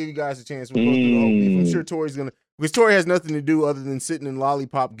 though. We'll give you guys a chance. We'll go through the whole beef. I'm sure Tory's gonna, Because Tory has nothing to do other than sitting in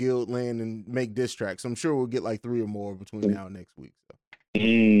Lollipop Guild land and make diss tracks. I'm sure we'll get like 3 or more between now and next week.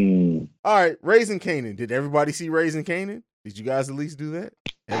 So. All right, Raising Kanan. Did everybody see Raising Kanan? Did you guys at least do that?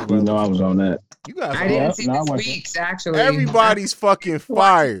 You know I was on that. You guys, I didn't see this week's actually. Everybody's fucking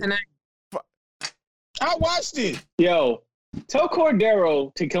fired. I watched it. Yo, tell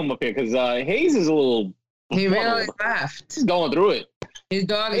Cordero to come up here because Hayes is a little. He really left. He's going through it. His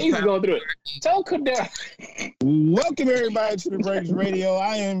dog Hayes is going through it. Tell Cordero. Welcome everybody to the Breaks Radio.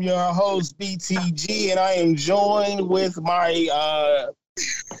 I am your host BTG, and I am joined with my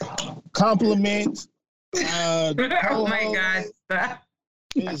compliment. Oh my God! Stop.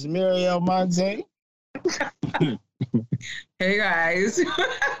 It's Mariel Monte. Hey guys.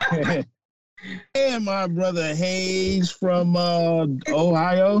 And my brother Hayes from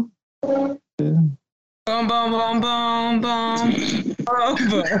Ohio. Boom, boom, boom, boom, boom. Boom,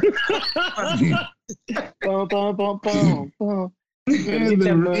 Boom, boom, boom, boom. And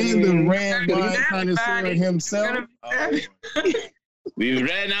the red wine connoisseur himself. We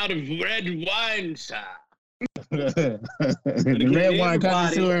ran out of red wine, sir. The red wine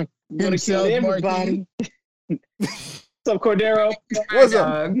connoisseur himself, Marky. What's up, Cordero? What's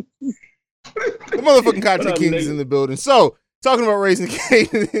up? The motherfucking content king is in the building. So, talking about Raising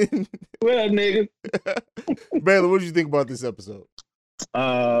Kanan. What up, nigga? Baylor, what did you think about this episode? Wait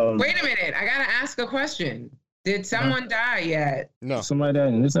a minute. I gotta ask a question. Did someone die yet? No. Somebody died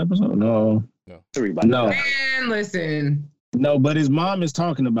in this episode? No. Everybody. No. Man, listen. No, but his mom is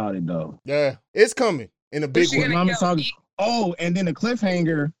talking about it though. Yeah, it's coming in a big she way. gonna Mom is kill talking. me? Oh, and then the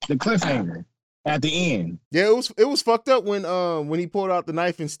cliffhanger at the end. Yeah, it was fucked up when he pulled out the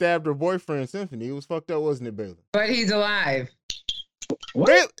knife and stabbed her boyfriend Symphony. It was fucked up, wasn't it, Baylor? But he's alive.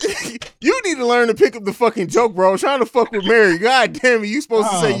 What? You need to learn to pick up the fucking joke, bro. I'm trying to fuck with Mary. God damn it, you supposed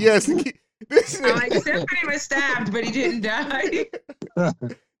to say yes. I'm like, Symphony was stabbed, but he didn't die.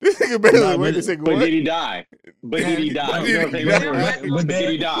 This nigga Baylor, wait a second. But What? did he die? But did he die? But Did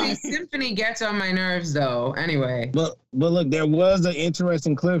he die? Symphony gets on my nerves, though. Anyway. But look, there was an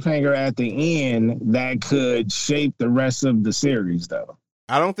interesting cliffhanger at the end that could shape the rest of the series, though.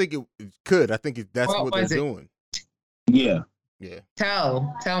 I don't think it could. I think that's what they're was it? doing. Yeah. Yeah.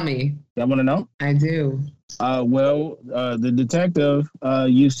 Tell me. Y'all want to know? I do. The detective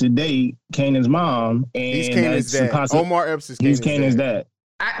used to date Kanan's mom, and He's Kanan's dad. Omar Epps is He's Kanan's dad.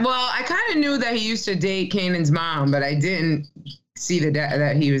 I kind of knew that he used to date Kanan's mom, but I didn't see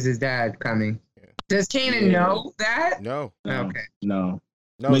that he was his dad coming. Yeah. Does Kanan know that? No. Okay. No.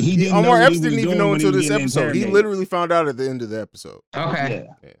 But Omar Epps didn't even know until this episode. He literally found out at the end of the episode. Okay.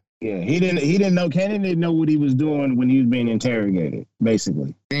 Yeah. He didn't know. Kanan didn't know what he was doing when he was being interrogated,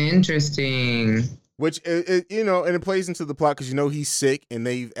 basically. Interesting. Which, and it plays into the plot because, he's sick and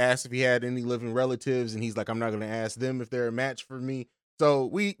they've asked if he had any living relatives and he's like, I'm not going to ask them if they're a match for me. So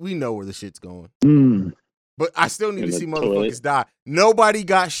we know where the shit's going. But I still need to see motherfuckers die. Nobody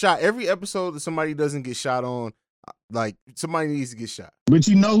got shot. Every episode that somebody doesn't get shot on, like, somebody needs to get shot. But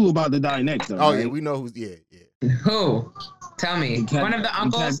you know who about to die next, though, Oh, right? yeah, we know who's, yeah. Who? Tell me. One of the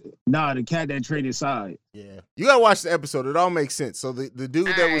uncles? The cat that traded side. Yeah. You got to watch the episode. It all makes sense. So the dude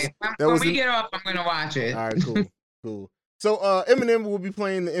when we get off, I'm going to watch it. All right, cool. So Eminem will be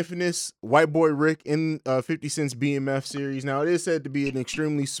playing the infamous White Boy Rick in 50 Cent's BMF series. Now, it is said to be an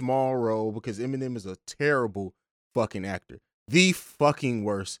extremely small role because Eminem is a terrible fucking actor. The fucking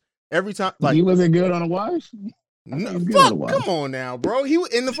worst. Every time, like, he wasn't good on a wife. No, fuck, come on now, bro.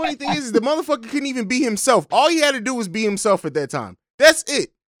 And the funny thing is the motherfucker couldn't even be himself. All he had to do was be himself at that time. That's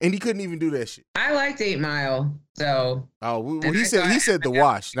it. And he couldn't even do that shit. I liked 8 Mile, so. Oh, well, he said The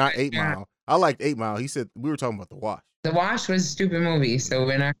Wash, not 8 Mile. I liked 8 Mile. He said we were talking about The Wash. The Wash was a stupid movie, so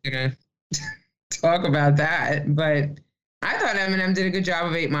we're not gonna talk about that. But I thought Eminem did a good job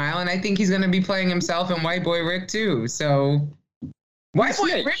of 8 Mile, and I think he's gonna be playing himself in White Boy Rick too. So White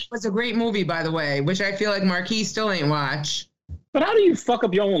Boy Rick was a great movie, by the way, which I feel like Marquis still ain't watch. But how do you fuck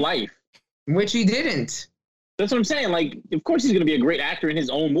up your own life? Which he didn't. That's what I'm saying. Like, of course he's gonna be a great actor in his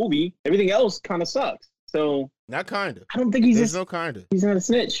own movie. Everything else kind of sucks. So not kinda. I don't think he's no kinda. He's not a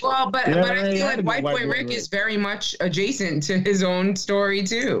snitch. Well, but I feel like White Boy Rick is very much adjacent to his own story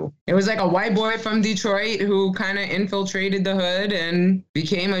too. It was like a white boy from Detroit who kind of infiltrated the hood and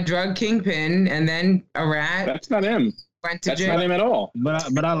became a drug kingpin, and then a rat. That's not him. Went to That's jail. not him at all.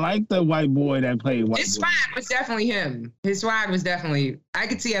 But I like the white boy that played white. His swag was definitely him. His swag was definitely. I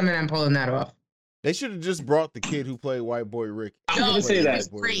could see Eminem pulling that off. They should have just brought the kid who played White Boy Rick. I was gonna say that. Was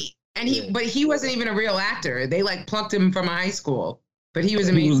great. And but he wasn't even a real actor. They like plucked him from high school, but he was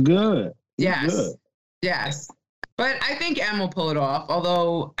amazing. He was good. Yes. But I think M will pull it off.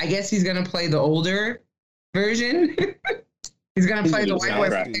 Although I guess he's gonna play the older version. He's gonna play the He's white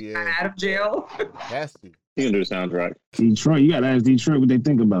gonna boy do that got out of jail. Has to. He can do a soundtrack. Detroit, you gotta ask Detroit what they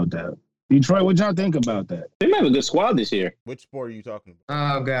think about that. Detroit, what y'all think about that? They might have a good squad this year. Which sport are you talking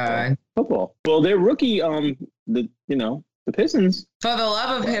about? Oh god. Football. Well, their rookie, the Pistons. For the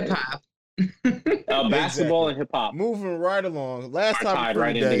love of hip hop. Basketball and hip hop Moving right along. Last are topic tied for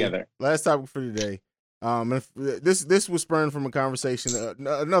right in today. together. Last topic for today. And this was spurned from a conversation,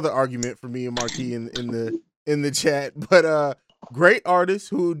 another argument for me and Marquis in the chat. But great artists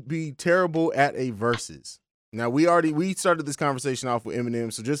who would be terrible at a versus. Now we started this conversation off with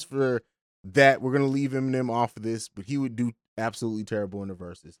Eminem, so just for that, we're gonna leave Eminem off of this. But he would do absolutely terrible in the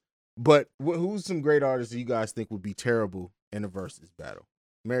versus. But who's some great artists that you guys think would be terrible in a versus battle?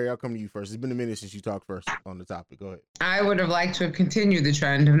 Mary, I'll come to you first. It's been a minute since you talked first on the topic. Go ahead. I would have liked to have continued the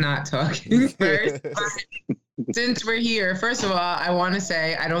trend of not talking first. But since we're here, first of all, I want to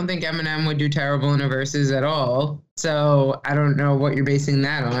say I don't think Eminem would do terrible in a versus at all. So I don't know what you're basing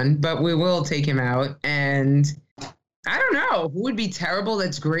that on, but we will take him out. And I don't know who would be terrible.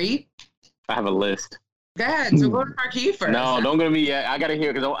 That's great. I have a list. Go ahead. So go to Marquis first. No, don't go to me yet. I gotta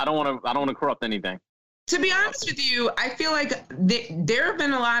hear because I don't want to corrupt anything. To be honest with you, I feel like there have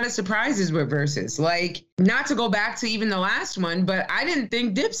been a lot of surprises with verses. Like, not to go back to even the last one, but I didn't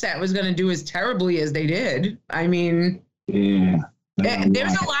think Dipset was going to do as terribly as they did. I mean, Yeah.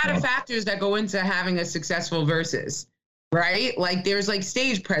 there's a lot of factors that go into having a successful versus, right? Like, there's like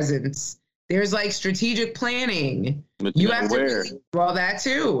stage presence. There's like strategic planning. You have to really, well, that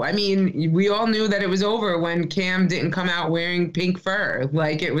too. I mean, we all knew that it was over when Cam didn't come out wearing pink fur.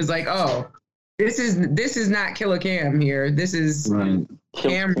 Like, it was like, oh, this is not Killer Cam here. This is Right.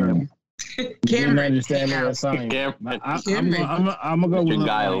 Cameron. Cameron Cameron. understand that sign. I'm gonna go with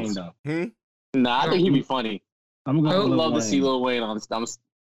Lil Wayne though. Nah, I think he'd be funny. I'm gonna go I with would Lil love to Wayne. see Lil Wayne on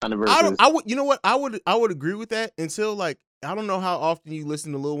the versus. I would, you know what? I would agree with that until like I don't know how often you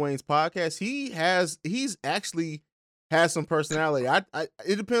listen to Lil Wayne's podcast. He's actually has some personality.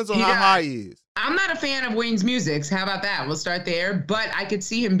 It depends on how high he is. I'm not a fan of Wayne's music. How about that? We'll start there. But I could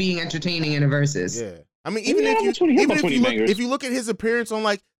see him being entertaining in a versus. Yeah. I mean, even if you look at his appearance on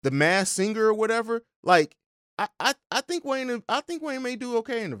like The Masked Singer or whatever, like I think Wayne may do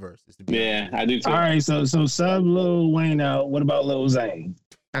okay in the verses. Yeah, I do too. All right, so sub Lil Wayne out. What about Lil Zane?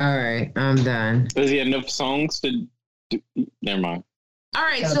 All right, I'm done. Does he have enough songs to do? Never mind. All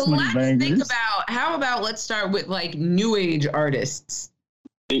right, Got so some let's bangers. think about how about let's start with like new age artists.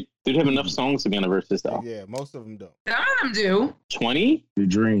 Dude have enough songs to be on the versus though. Yeah, most of them don't. Some of them do. 20? The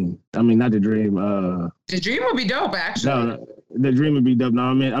Dream. I mean, not the Dream. The Dream would be dope, actually. No, the Dream would be dope. No,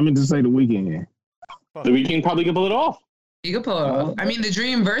 I meant to say The Weeknd. The Weeknd probably could pull it off. You could pull it off. I mean, The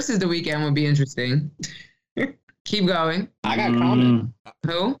Dream versus The Weeknd would be interesting. Keep going. I got Common.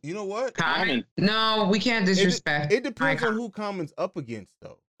 Who? You know what? Common? No, we can't disrespect. It depends on who Common's up against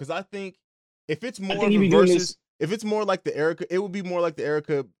though, because I think if it's more think of he'd a be doing versus, if it's more like the Erica, it would be more like the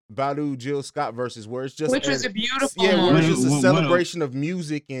Erica Badu Jill Scott versus where it's just Which was a beautiful where it's moment. just a celebration of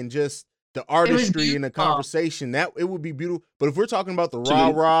music and just the artistry and the beautiful. conversation. That it would be beautiful. But if we're talking about the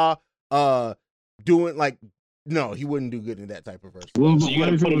rah doing like. No, he wouldn't do good in that type of verse. Well, So you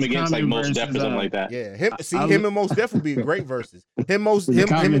gotta put him against like Mos Def or something like that. Yeah, him and Mos Def would be a great verses. Him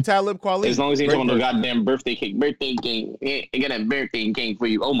and Talib Kweli. As long as he ain't on no goddamn birthday cake. Birthday cake. I got a birthday cake for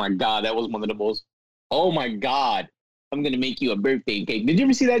you. Oh my god, that was one of the most. Oh my god, I'm gonna make you a birthday cake. Did you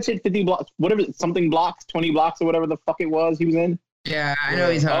ever see that shit? 50 blocks, whatever, something blocks, 20 blocks, or whatever the fuck it was he was in. Yeah, I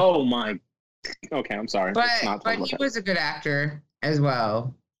know he's. Oh my. Okay, I'm sorry. But he was a good actor as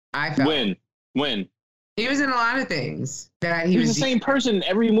well. I felt. When? He was in a lot of things that he was the same person in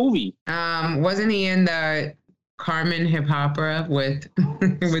every movie. Wasn't he in the Carmen Hip Hopera with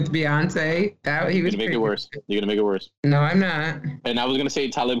Beyonce? He was. You're gonna make it worse. You're gonna make it worse. No, I'm not. And I was gonna say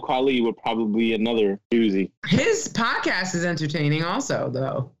Talib Kweli would probably be another doozy. His podcast is entertaining, also,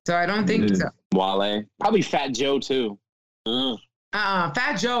 though. So I don't think so. Wale, probably Fat Joe too.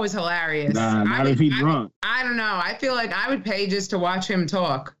 Fat Joe is hilarious. Nah, not if he's drunk. I don't know. I feel like I would pay just to watch him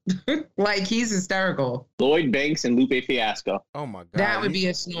talk. Like, he's hysterical. Lloyd Banks and Lupe Fiasco. Oh my god, that would be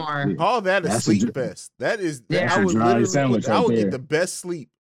a snore. Call that a sleep fest. That is. Yeah. I would literally. I would there. get the best sleep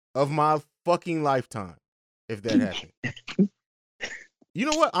of my fucking lifetime if that happened. You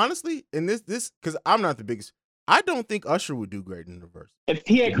know what? Honestly, in this, because I'm not the biggest. I don't think Usher would do great in the verse. If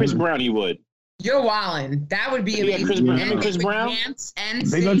he had Chris Brown, he would. You're wildin'. That would be amazing. Chris Brown.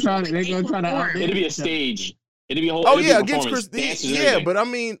 They gonna try to. It'd be a stage. It'd be a whole. Oh yeah, against Chris. Yeah, but I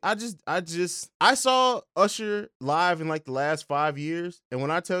mean, I saw Usher live in like the last 5 years, and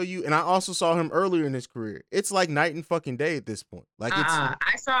when I tell you, and I also saw him earlier in his career, it's like night and fucking day at this point. Like it's.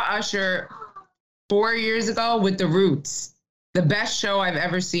 I saw Usher 4 years ago with The Roots. The best show I've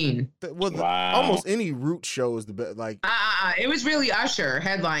ever seen. Well, almost any Root show is the best. Like, it was really Usher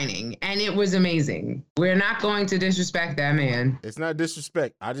headlining, and it was amazing. We're not going to disrespect that man. It's not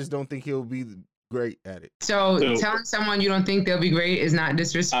disrespect. I just don't think he'll be great at it. So telling someone you don't think they'll be great is not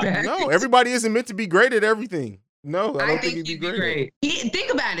disrespect. No, everybody isn't meant to be great at everything. No, I don't think he'd be great.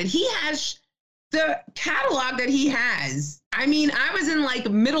 Think about it. He has the catalog that he has. I mean, I was in like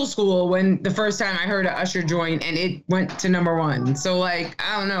middle school when the first time I heard an Usher joint and it went to #1. So like,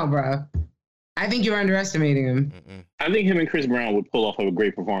 I don't know, bro. I think you're underestimating him. I think him and Chris Brown would pull off a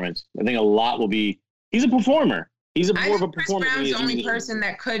great performance. I think a lot will be. He's a performer. He's more of a performer. Chris Brown's the only person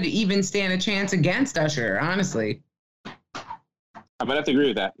that could even stand a chance against Usher, honestly. I might have to agree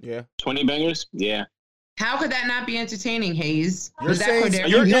with that. Yeah. 20 bangers? Yeah. How could that not be entertaining, Hayes? You're saying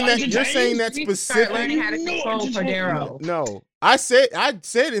that specific. Learning how to control Cordero. No, I said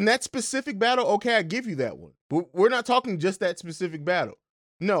in that specific battle. Okay, I give you that one. But we're not talking just that specific battle.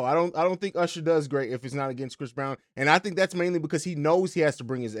 No, I don't think Usher does great if it's not against Chris Brown, and I think that's mainly because he knows he has to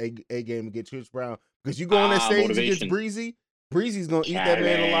bring his A game against Chris Brown. Because you go on that stage against Breezy, Breezy's gonna eat that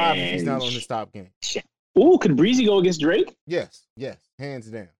man alive if he's not on his top game. Ooh, could Breezy go against Drake? Yes, hands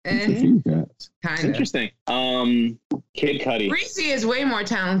down. Kind interesting. Kid Cudi. Breezy is way more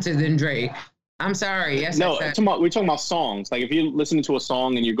talented than Drake. I'm sorry. Yes, no, we're talking about songs. Like if you're listening to a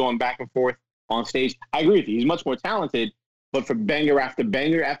song and you're going back and forth on stage, I agree with you. He's much more talented. But for banger after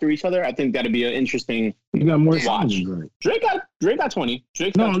banger after each other, I think that'd be an interesting. You got more watch. Drake got 20.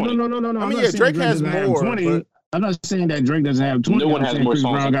 Drake got 20. No. I mean, yeah, Drake has more. 20. I'm not saying that Drake doesn't have 20. No one has more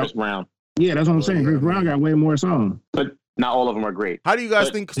songs than Chris Brown. Yeah, that's what I'm saying. Chris Brown got way more songs. But not all of them are great. How do you guys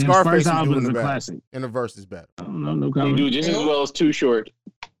think Scarface is doing in the battle? In a versus battle? I don't know. No comment. He do just as well as Too Short.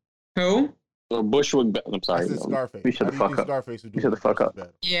 Who? Or Bushwick. I'm sorry. Scarface. We shut the fuck up. Scarface would do shut the fuck up.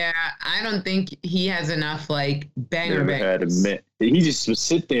 Yeah, I don't think he has enough like banger bangers. Admit. He just would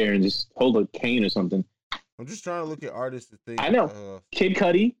sit there and just hold a cane or something. I'm just trying to look at artists to think. I know. Kid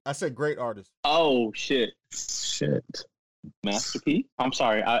Cudi. I said great artist. Oh shit. Master P. I'm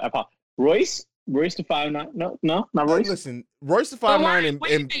sorry. I apologize. Royce the 5'9". No, not Royce. Listen, Royce the 5'9"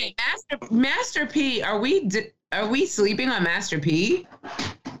 and Master P. Are we sleeping on Master P?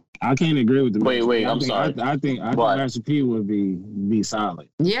 I can't agree with the. Wait. I'm sorry. I think Master P would be solid.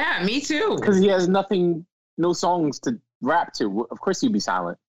 Yeah, me too. Because he has no songs to rap to. Of course, he'd be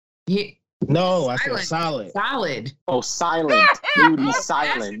silent. No, I said solid. Solid. Oh, silent. He would be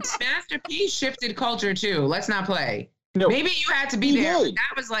silent. Master P shifted culture too. Let's not play. No, maybe you had to be there. Did.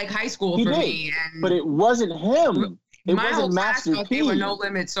 That was like high school for me. And but it wasn't him. It wasn't Master P. They were No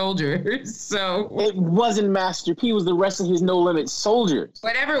Limit soldiers. So it wasn't Master P. It was the rest of his No Limit soldiers.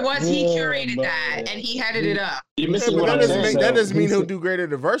 Whatever it was, he curated that and he headed it up. You're missing that doesn't mean he'll do great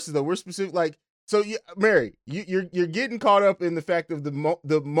at the verses though. We're specific like. So, Mary, you're getting caught up in the fact of the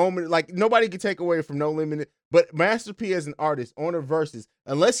moment. Like nobody can take away from No Limit, but Master P as an artist on a versus,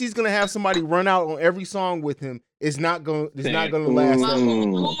 unless he's gonna have somebody run out on every song with him, it's not gonna last.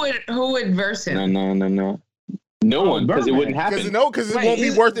 Well, who would verse him? No one, because it wouldn't happen. Because it won't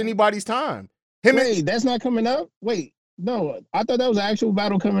be worth anybody's time. That's not coming up. Wait, no, I thought that was an actual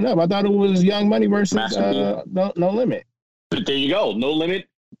battle coming up. I thought it was Young Money versus No Limit. But there you go, No Limit.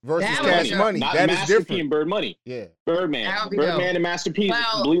 Versus Cash Money. Not that Master is different. P and Bird Money. Yeah. Birdman and Master P is a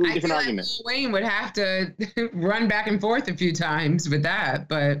completely different argument. Lil Wayne would have to run back and forth a few times with that,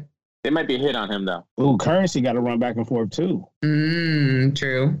 but there might be a hit on him though. Ooh, Currency got to run back and forth too.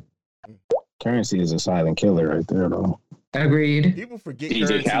 True. Currency is a silent killer right there though. Agreed. People forget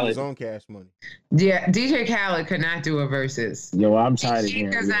DJ Khaled was on Cash Money. Yeah, DJ Khaled could not do a versus. Yo, I'm tired of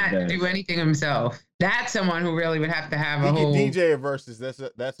hearing he does not do anything himself. That's someone who really would have to have a whole DJ versus.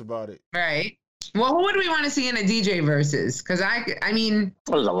 That's about it. Right. Well, who would we want to see in a DJ versus? Because I mean,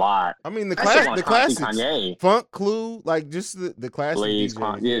 there's a lot. I mean, the classics, Kanye. Funk, Clue, like just the classic Blaze,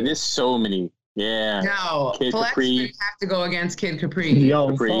 DJs. Yeah, there's so many. Yeah. No, Kid Flex Capri. would have to go against Kid Capri. Yo,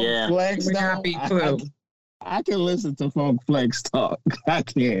 Capri, Funk yeah. Flex would not be Clue. I can listen to Funk Flex talk. I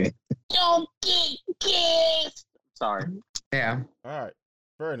can. Don't get kissed. Sorry. Yeah. All right.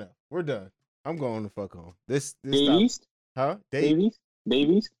 Fair enough. We're done. I'm going the fuck home. This Davies? Huh? Davies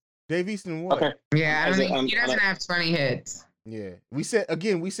and what? Okay. Yeah, I don't think he doesn't have 20 hits. Yeah. We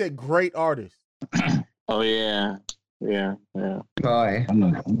said great artist. Oh yeah. Boy.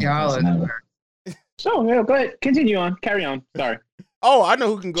 Y'all are So yeah, go ahead. Continue on. Carry on. Sorry. Oh, I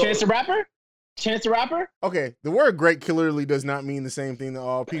know who can go. Chance the Rapper? Okay. The word great clearly does not mean the same thing to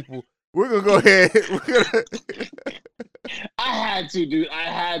all people. We're gonna go ahead. I had to, dude.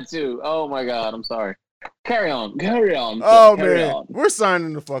 Oh my God. I'm sorry. Carry on. Oh Carry man, on. we're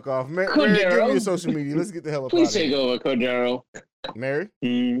signing the fuck off. Mary, give me your social media. Let's get the hell up Please out of take here. over, Cordero. Mary?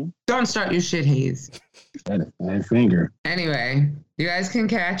 Don't start your shit, Hayes. That finger. Anyway, you guys can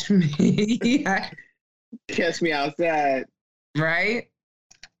catch me, Catch me outside. right?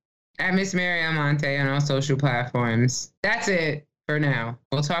 At Miss Mary Almonte on all social platforms. That's it for now.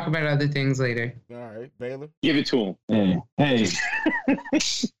 We'll talk about other things later. All right, Baylor. Give it to him. Hey.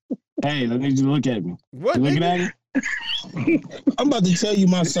 Hey, let me just look at me. What? You looking nigga? at me? I'm about to tell you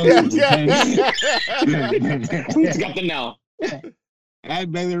my social. He's got the now. At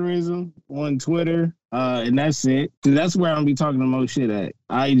Baylorism on Twitter, and that's it. Cause that's where I'm gonna be talking the most shit at.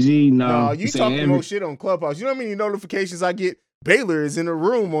 IG, no. No, you talking the most shit on Clubhouse. You know how many notifications I get? Baylor is in a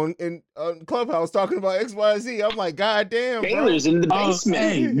room in Clubhouse talking about XYZ. I'm like, God damn, bro. Baylor's in the basement.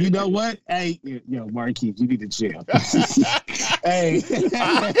 Hey, you know what? Hey, yo, Marquis, you need to chill. Hey.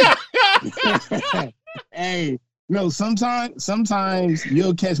 Hey. No, sometimes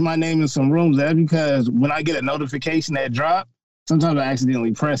you'll catch my name in some rooms. That's because when I get a notification that drop, sometimes I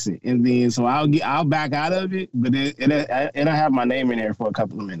accidentally press it, and then so I'll back out of it, but it'll have my name in there for a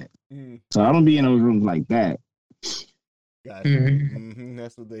couple of minutes. So I don't be in those rooms like that. Gotcha. Mm-hmm.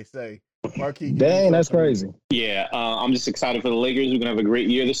 That's what they say. Marquis, dang, that's crazy. Yeah, I'm just excited for the Lakers. We're gonna have a great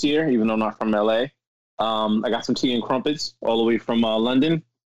year this year, even though I'm not from LA. I got some tea and crumpets all the way from London.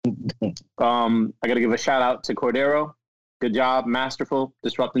 I got to give a shout out to Cordero. Good job, masterful,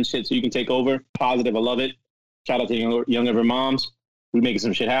 disrupting shit so you can take over. Positive, I love it. Shout out to Young Ever Moms. We making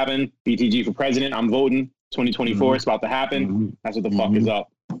some shit happen. BTG for president. I'm voting. 2024. It's about to happen. That's what the fuck is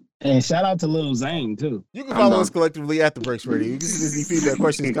up. And shout out to Lil Zane too. You can follow us collectively at The Breaks Radio. You can send us any feedback,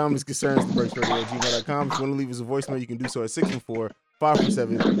 questions, comments, concerns, thebreaksradio@gmail.com. If you want to leave us a voicemail, you can do so at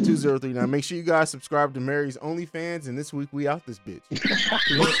 614-547-2039. Make sure you guys subscribe to Mary's OnlyFans, and this week we out this bitch.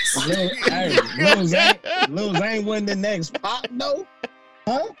 Lil Zane wasn't the next Pac though?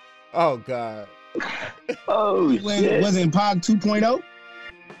 Huh? Oh God. Oh shit. Wasn't Pac 2.0?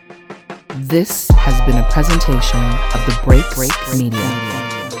 This has been a presentation of the Break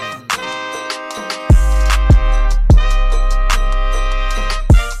Media.